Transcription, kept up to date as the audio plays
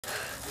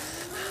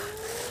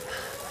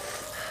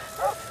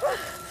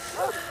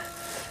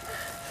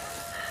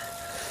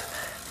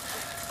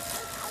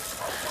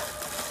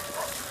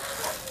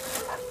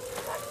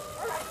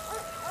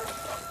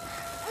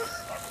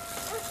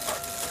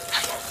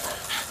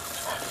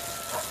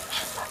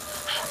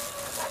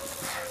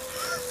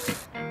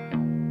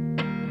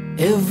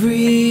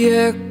Every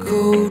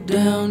echo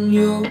down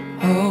your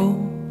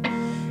hall,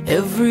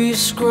 every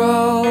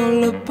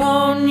scrawl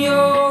upon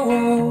your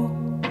wall,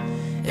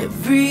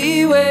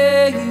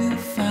 everywhere you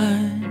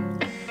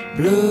find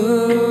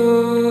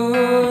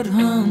blood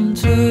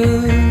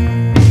hunters,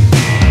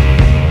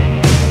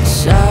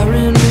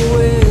 siren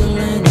wail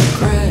and a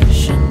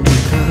crashing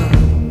car,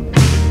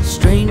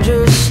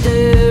 strangers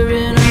stare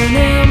in an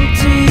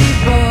empty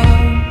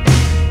bar,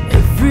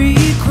 every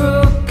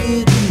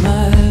crooked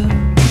mile.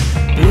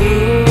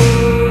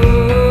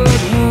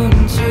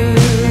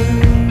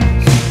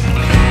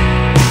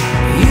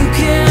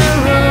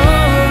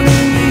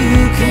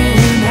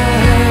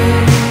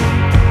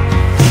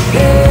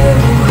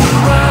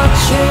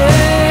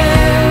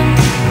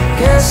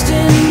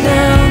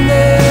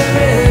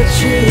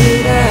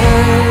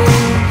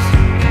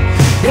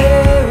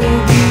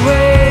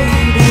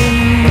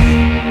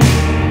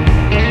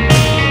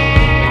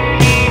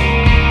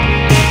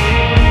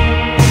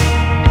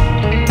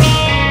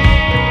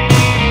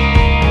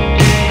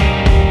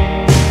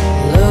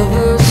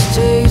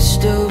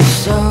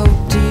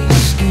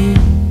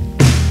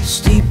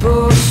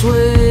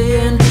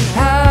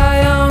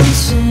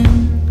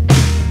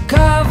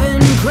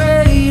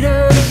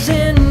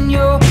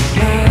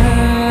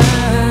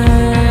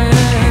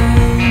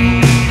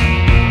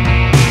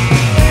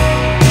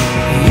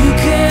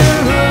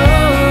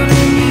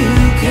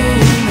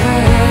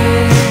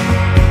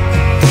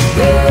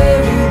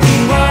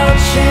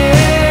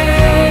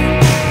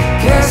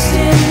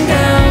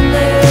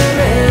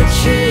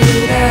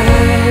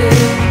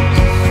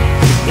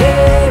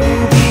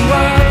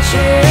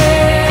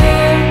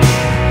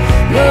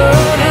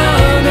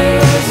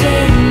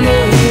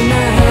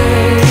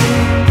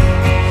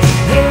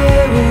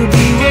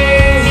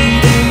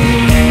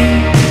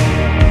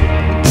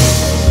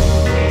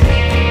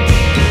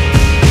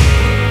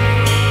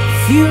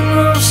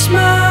 Funeral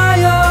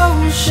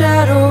smile,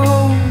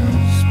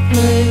 shadows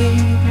play.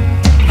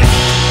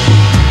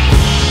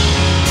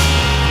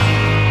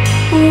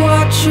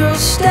 Watch your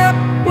step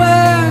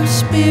where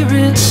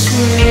spirits